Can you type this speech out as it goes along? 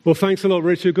Well, thanks a lot,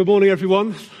 Richard. Good morning,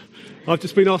 everyone. I've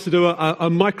just been asked to do a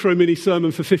micro-mini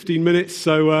sermon for 15 minutes,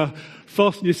 so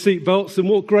fasten your seatbelts. And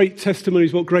what great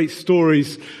testimonies, what great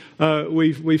stories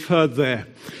we've heard there.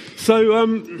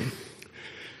 So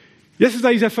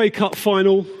yesterday's FA Cup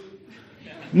final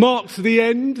marks the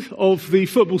end of the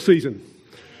football season.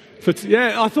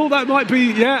 I thought that might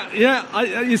be,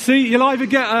 you see, you'll either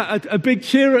get a big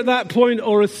cheer at that point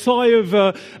or a sigh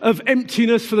of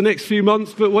emptiness for the next few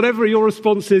months, but whatever your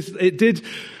response is, it did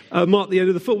mark the end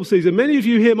of the football season. Many of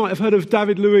you here might have heard of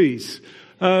David Luiz.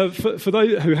 For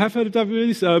those who have heard of David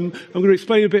Luiz, I'm going to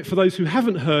explain a bit for those who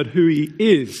haven't heard who he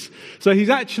is. So he's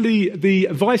actually the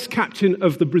vice-captain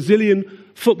of the Brazilian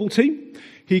football team.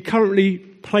 He currently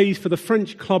plays for the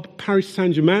French club Paris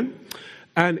Saint-Germain.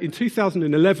 And in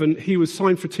 2011, he was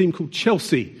signed for a team called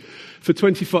Chelsea for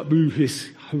 25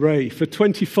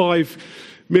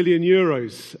 million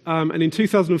euros. And in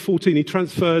 2014, he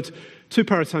transferred to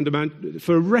Paris Saint-Germain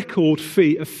for a record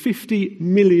fee of £50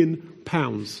 million,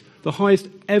 the highest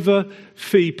ever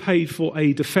fee paid for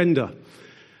a defender.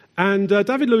 And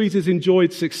David Luiz has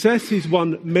enjoyed success. He's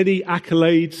won many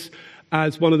accolades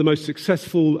as one of the most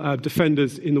successful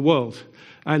defenders in the world.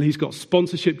 And he's got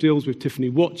sponsorship deals with Tiffany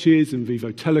Watches and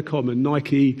Vivo Telecom and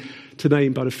Nike, to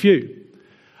name but a few.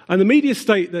 And the media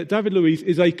state that David Luiz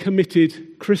is a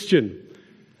committed Christian.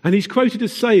 And he's quoted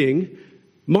as saying,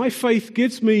 "My faith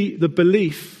gives me the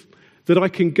belief that I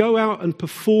can go out and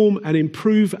perform and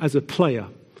improve as a player.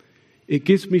 It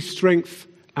gives me strength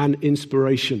and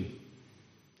inspiration."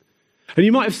 And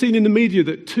you might have seen in the media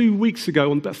that 2 weeks ago,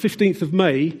 on the 15th of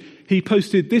May, he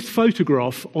posted this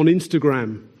photograph on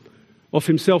Instagram of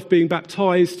himself being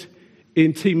baptized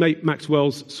in teammate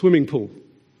Maxwell's swimming pool.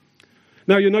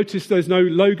 Now you'll notice there's no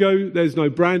logo, there's no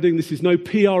branding, this is no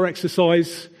PR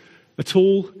exercise at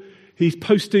all. He's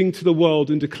posting to the world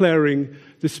and declaring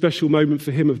this special moment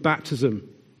for him of baptism.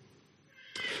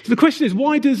 So the question is,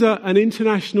 why does an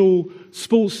international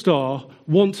sports star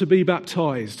want to be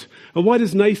baptized? And why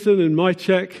does Nathan and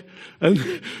Mychek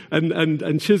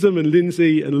and Chisholm and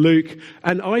Lindsay and Luke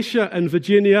and Aisha and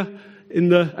Virginia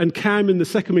and Cam in the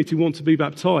second meeting want to be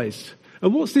baptized?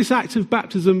 And what's this act of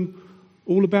baptism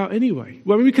all about anyway?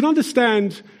 Well, we can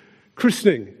understand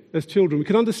christening as children. We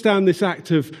can understand this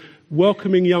act of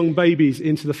welcoming young babies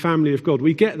into the family of God.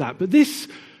 We get that. But this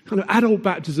kind of adult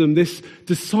baptism, this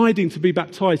deciding to be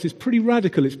baptized, is pretty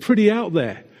radical. It's pretty out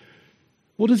there.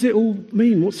 What does it all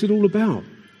mean? What's it all about?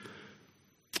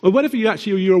 Or whether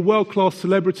you're a world-class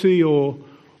celebrity or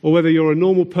whether you're a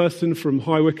normal person from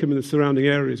High Wycombe and the surrounding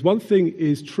areas, one thing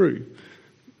is true.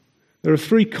 There are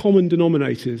three common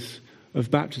denominators of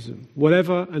baptism,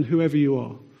 whatever and whoever you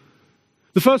are.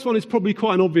 The first one is probably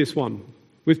quite an obvious one.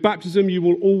 With baptism, you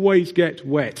will always get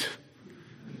wet.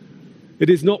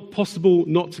 It is not possible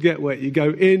not to get wet. You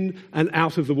go in and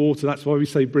out of the water. That's why we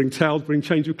say bring towels, bring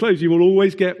change of clothes. You will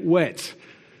always get wet.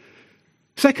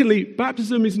 Secondly,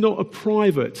 baptism is not a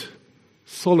private,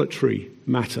 solitary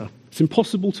matter. It's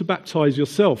impossible to baptize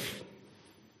yourself.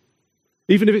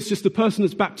 Even if it's just the person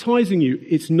that's baptizing you,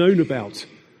 it's known about.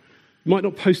 You might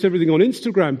not post everything on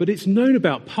Instagram, but it's known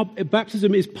about.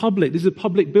 Baptism is public. This is a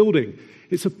public building.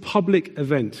 It's a public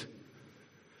event.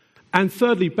 And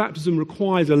thirdly, baptism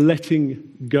requires a letting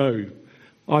go.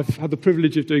 I've had the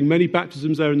privilege of doing many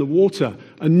baptisms there in the water,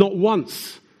 and not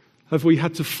once have we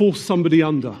had to force somebody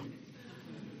under.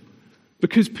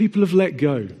 Because people have let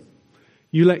go.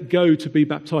 You let go to be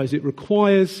baptized. It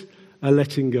requires a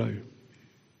letting go.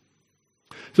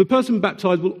 So the person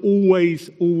baptized will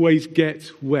always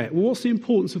get wet. Well, what's the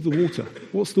importance of the water?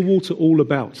 What's the water all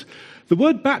about? The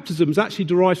word baptism is actually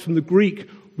derived from the Greek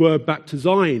word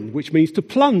baptizein, which means to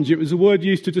plunge. It was a word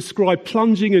used to describe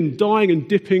plunging and dyeing and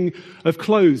dipping of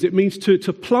clothes. It means to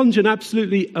plunge and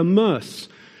absolutely immerse.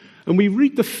 And we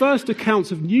read the first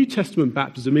accounts of New Testament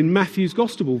baptism in Matthew's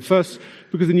Gospel, first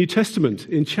book of the New Testament,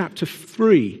 in chapter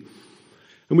 3.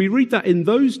 And we read that in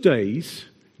those days,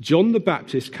 John the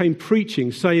Baptist came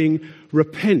preaching, saying,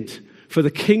 "Repent, for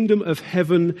the kingdom of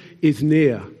heaven is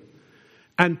near."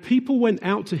 And people went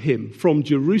out to him from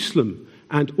Jerusalem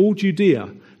and all Judea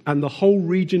and the whole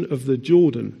region of the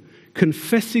Jordan,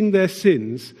 confessing their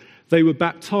sins. They were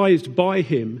baptized by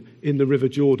him in the river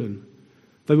Jordan.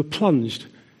 They were plunged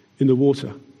in the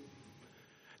water.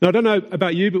 Now, I don't know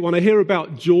about you, but when I hear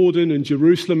about Jordan and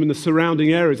Jerusalem and the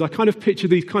surrounding areas, I kind of picture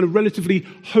these kind of relatively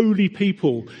holy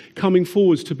people coming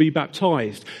forwards to be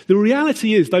baptized. The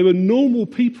reality is they were normal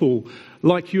people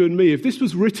like you and me. If this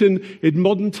was written in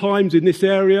modern times in this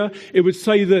area, it would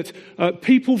say that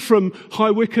people from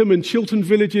High Wycombe and Chiltern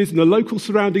villages and the local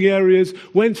surrounding areas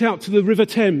went out to the River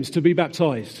Thames to be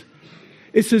baptized.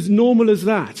 It's as normal as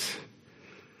that.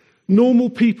 Normal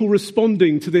people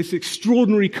responding to this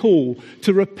extraordinary call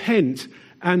to repent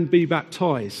and be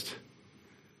baptized.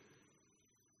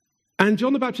 And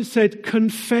John the Baptist said,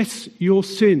 confess your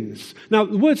sins. Now,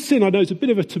 the word sin, I know, is a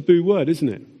bit of a taboo word, isn't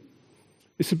it?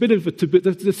 It's a bit of a taboo.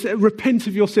 Repent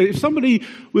of your sin. If somebody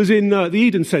was in the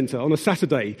Eden Centre on a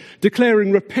Saturday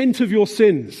declaring, repent of your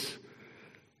sins,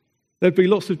 there'd be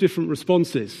lots of different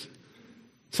responses.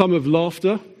 Some of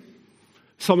laughter,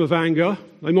 some of anger.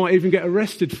 They might even get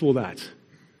arrested for that.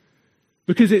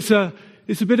 Because it's a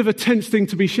bit of a tense thing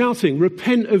to be shouting,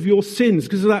 repent of your sins,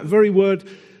 because of that very word,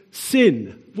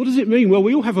 sin. What does it mean? Well,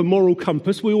 we all have a moral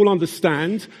compass. We all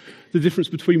understand the difference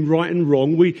between right and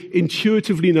wrong. We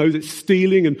intuitively know that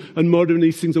stealing and murdering,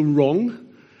 these things are wrong.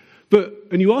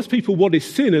 And you ask people what is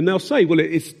sin, and they'll say, well,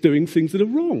 it's doing things that are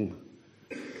wrong.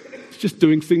 It's just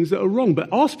doing things that are wrong. But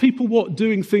ask people what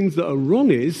doing things that are wrong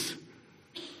is,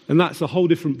 and that's a whole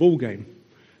different ballgame,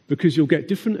 because you'll get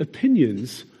different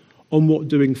opinions on what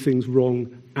doing things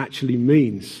wrong actually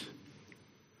means.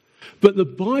 But the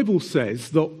Bible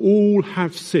says that all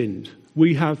have sinned.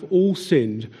 We have all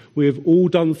sinned. We have all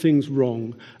done things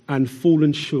wrong and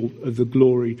fallen short of the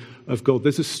glory of God.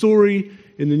 There's a story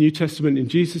in the New Testament in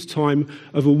Jesus' time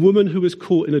of a woman who was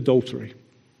caught in adultery.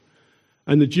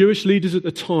 And the Jewish leaders at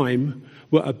the time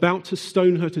were about to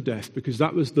stone her to death because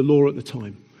that was the law at the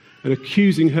time. And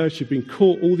accusing her, she'd been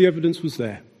caught, all the evidence was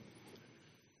there.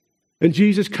 And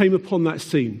Jesus came upon that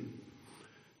scene.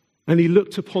 And he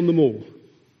looked upon them all.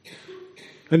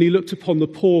 And he looked upon the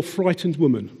poor, frightened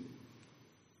woman.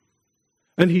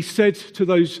 And he said to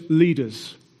those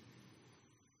leaders,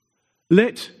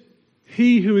 let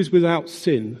he who is without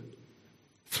sin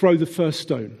throw the first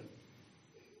stone.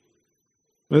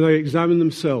 And they examined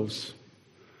themselves.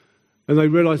 And they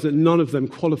realized that none of them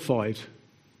qualified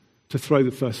to throw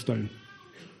the first stone.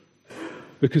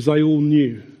 Because they all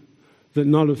knew that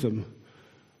none of them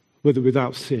were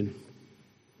without sin.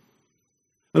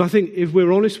 And I think if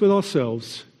we're honest with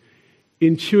ourselves,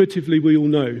 intuitively we all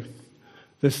know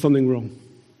there's something wrong.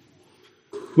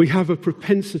 We have a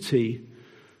propensity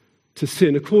to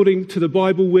sin. According to the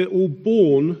Bible, we're all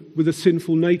born with a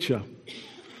sinful nature,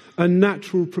 a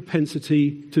natural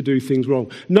propensity to do things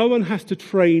wrong. No one has to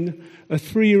train a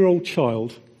 3-year-old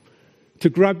child to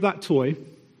grab that toy,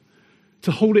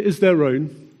 to hold it as their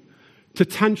own, to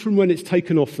tantrum when it's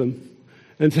taken off them,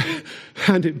 and to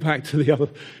hand it back to the other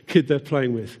kid they're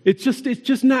playing with. It's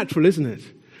just natural, isn't it?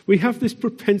 We have this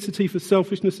propensity for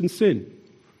selfishness and sin.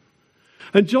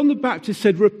 And John the Baptist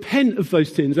said, repent of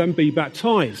those sins and be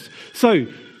baptized. So,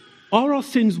 are our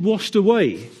sins washed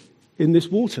away in this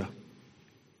water?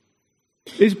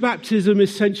 Is baptism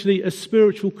essentially a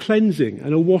spiritual cleansing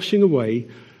and a washing away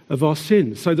of our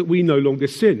sins so that we no longer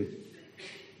sin?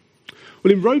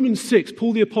 Well, in Romans 6,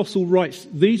 Paul the Apostle writes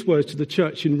these words to the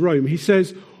church in Rome. He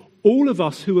says, all of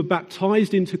us who were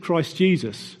baptized into Christ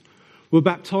Jesus were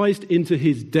baptized into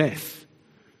his death.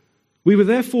 We were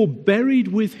therefore buried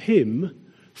with him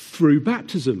through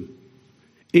baptism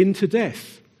into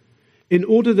death, in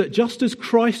order that just as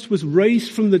Christ was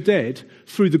raised from the dead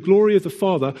through the glory of the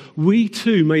Father, we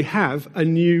too may have a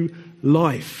new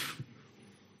life.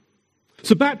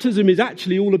 So baptism is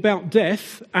actually all about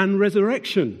death and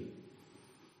resurrection.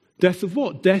 Death of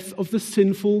what? Death of the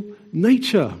sinful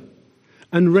nature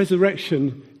and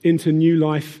resurrection into new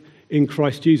life in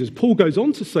Christ Jesus. Paul goes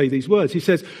on to say these words. He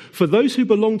says, for those who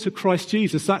belong to Christ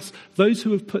Jesus, that's those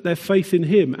who have put their faith in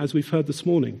him, as we've heard this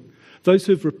morning. Those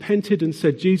who have repented and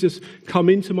said, Jesus, come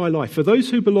into my life. For those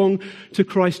who belong to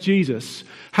Christ Jesus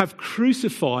have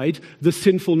crucified the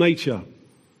sinful nature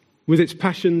with its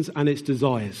passions and its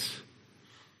desires.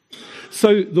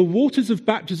 So the waters of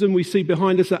baptism we see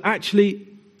behind us are actually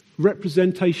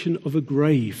representation of a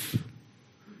grave.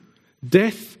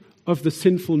 Death of the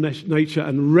sinful nature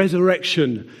and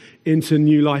resurrection into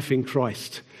new life in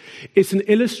Christ. It's an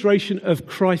illustration of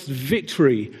Christ's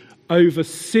victory over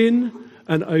sin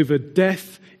and over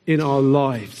death in our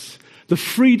lives. The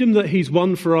freedom that he's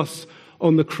won for us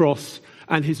on the cross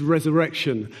and his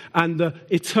resurrection and the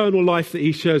eternal life that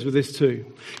he shares with us too.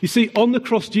 You see, on the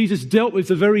cross, Jesus dealt with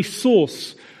the very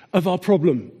source of our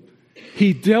problem.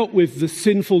 He dealt with the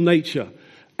sinful nature,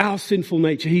 our sinful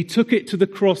nature. He took it to the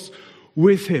cross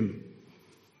with him.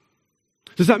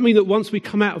 Does that mean that once we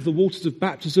come out of the waters of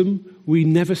baptism, we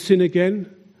never sin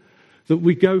again? That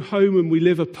we go home and we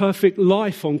live a perfect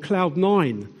life on cloud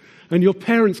 9 and your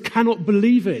parents cannot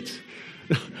believe it?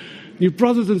 Your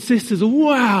brothers and sisters,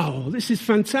 wow, this is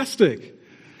fantastic.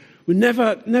 We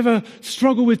never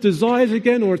struggle with desires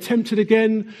again or are tempted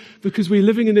again because we're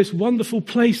living in this wonderful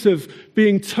place of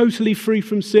being totally free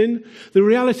from sin. The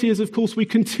reality is, of course, we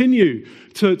continue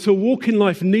to walk in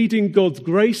life needing God's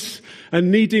grace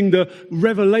and needing the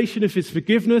revelation of his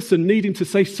forgiveness and needing to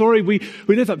say sorry. We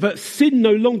live that, but sin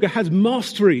no longer has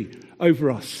mastery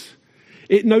over us.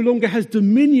 It no longer has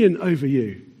dominion over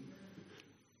you.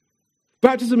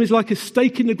 Baptism is like a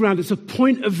stake in the ground. It's a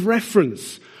point of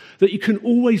reference that you can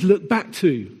always look back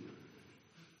to.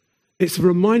 It's a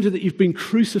reminder that you've been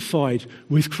crucified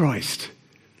with Christ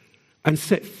and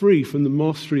set free from the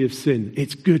mastery of sin.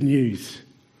 It's good news.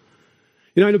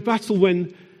 You know, in a battle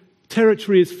when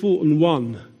territory is fought and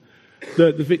won,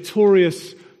 the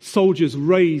victorious soldiers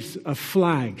raise a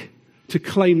flag to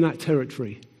claim that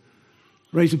territory.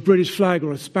 Raise a British flag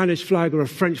or a Spanish flag or a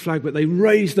French flag, but they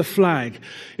raise the flag.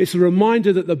 It's a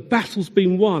reminder that the battle's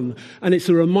been won, and it's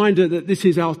a reminder that this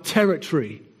is our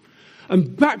territory.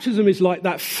 And baptism is like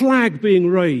that flag being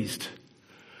raised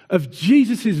of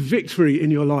Jesus' victory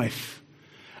in your life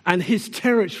and his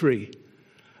territory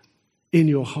in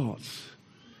your hearts.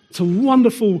 It's a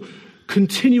wonderful,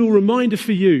 continual reminder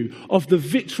for you of the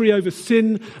victory over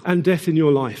sin and death in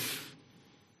your life.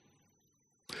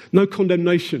 No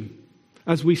condemnation.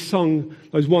 As we sung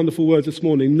those wonderful words this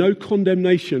morning, no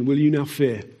condemnation will you now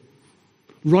fear.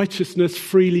 Righteousness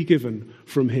freely given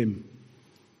from him.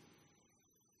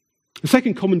 The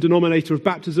second common denominator of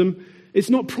baptism, it's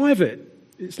not private,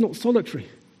 it's not solitary.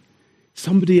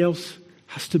 Somebody else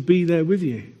has to be there with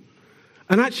you.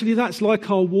 And actually that's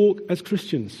like our walk as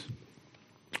Christians.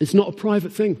 It's not a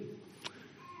private thing.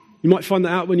 You might find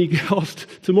that out when you get asked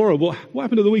tomorrow, what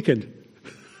happened at the weekend?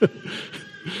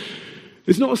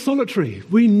 It's not a solitary.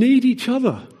 We need each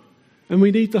other and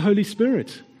we need the Holy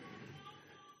Spirit.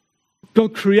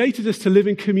 God created us to live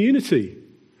in community,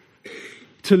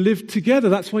 to live together.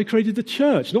 That's why he created the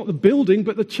church, not the building,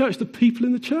 but the church, the people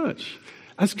in the church,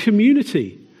 as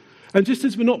community. And just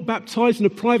as we're not baptized in a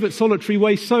private, solitary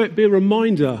way, so it be a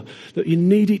reminder that you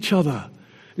need each other.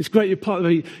 It's great you're part of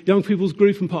a young people's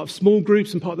group and part of small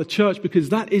groups and part of the church, because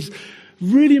that is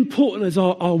really important as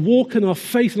our walk and our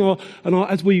faith and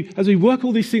as we work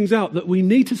all these things out, that we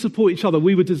need to support each other.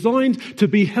 We were designed to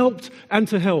be helped and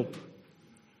to help.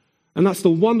 And that's the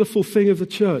wonderful thing of the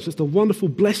church. That's the wonderful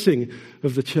blessing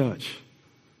of the church.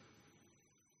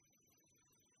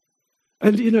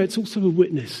 And you know, it's also a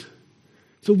witness.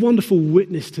 It's a wonderful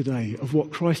witness today of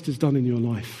what Christ has done in your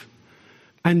life.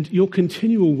 And your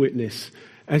continual witness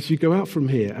as you go out from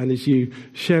here and as you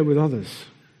share with others.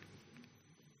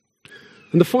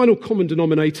 And the final common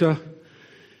denominator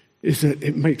is that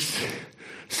it makes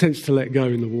sense to let go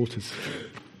in the waters.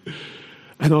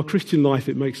 And our Christian life,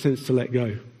 it makes sense to let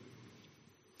go.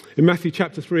 In Matthew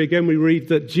chapter 3, again, we read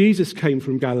that Jesus came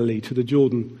from Galilee to the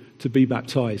Jordan to be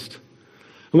baptized.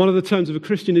 And one of the terms of a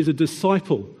Christian is a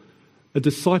disciple,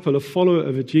 a follower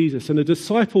of a Jesus. And a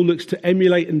disciple looks to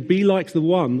emulate and be like the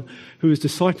one who is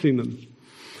discipling them.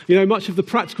 You know, much of the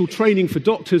practical training for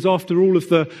doctors, after all of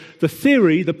the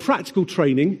theory, the practical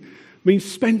training means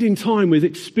spending time with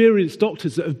experienced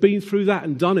doctors that have been through that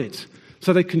and done it,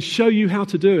 so they can show you how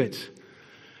to do it.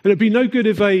 And it'd be no good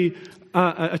if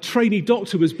a trainee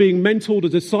doctor was being mentored or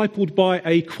discipled by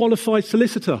a qualified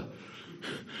solicitor.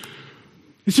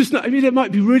 It's just not, I mean, they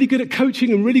might be really good at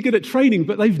coaching and really good at training,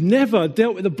 but they've never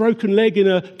dealt with a broken leg in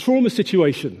a trauma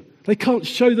situation. They can't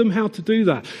show them how to do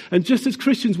that. And just as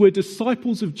Christians, we're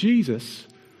disciples of Jesus.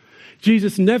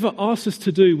 Jesus never asks us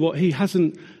to do what he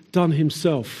hasn't done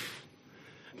himself.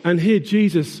 And here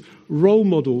Jesus role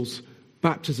models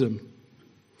baptism.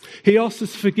 He asks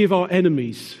us to forgive our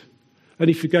enemies, and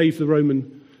he forgave the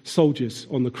Roman soldiers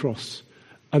on the cross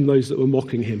and those that were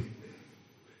mocking him.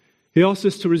 He asks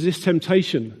us to resist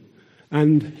temptation,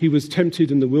 and he was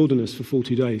tempted in the wilderness for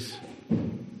 40 days.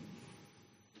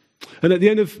 And at the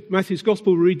end of Matthew's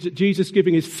Gospel, we read Jesus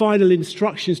giving his final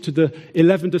instructions to the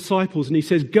 11 disciples. And he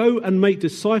says, "Go and make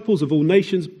disciples of all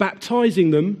nations,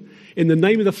 baptizing them in the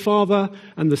name of the Father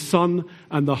and the Son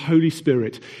and the Holy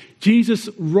Spirit." Jesus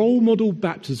role modeled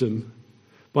baptism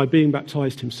by being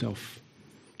baptized himself.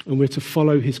 And we're to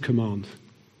follow his command.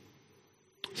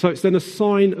 So it's then a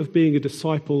sign of being a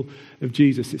disciple of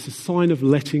Jesus. It's a sign of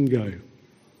letting go.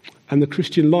 And the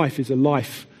Christian life is a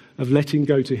life of letting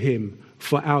go to him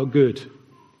for our good.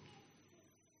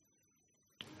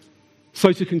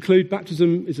 So to conclude,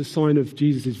 baptism is a sign of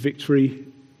Jesus' victory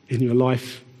in your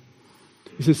life.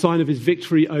 It's a sign of his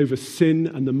victory over sin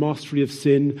and the mastery of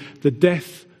sin, the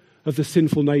death of the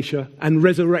sinful nature, and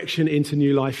resurrection into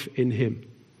new life in him.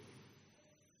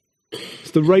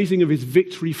 It's the raising of his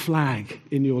victory flag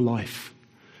in your life.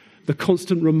 the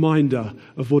constant reminder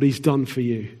of what he's done for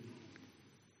you.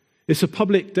 It's a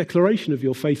public declaration of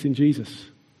your faith in Jesus.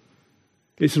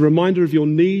 It's a reminder of your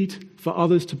need for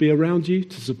others to be around you,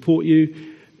 to support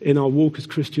you in our walk as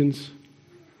Christians.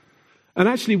 And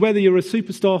actually, whether you're a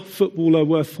superstar footballer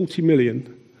worth 40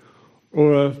 million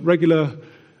or a regular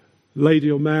lady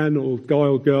or man or guy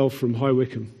or girl from High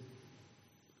Wycombe,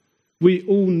 we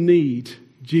all need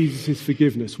Jesus'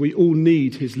 forgiveness. We all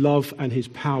need his love and his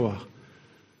power.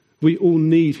 We all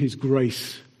need his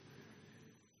grace.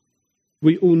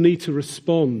 We all need to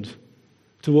respond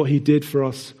to what he did for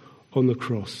us on the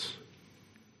cross.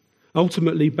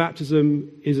 Ultimately, baptism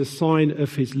is a sign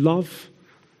of his love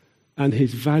and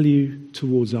his value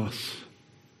towards us,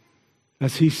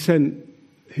 as he sent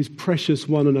his precious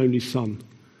one and only Son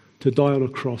to die on a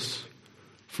cross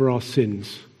for our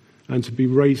sins and to be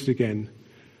raised again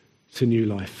to new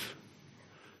life.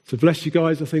 So bless you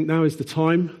guys. I think now is the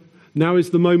time. Now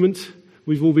is the moment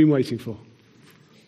we've all been waiting for.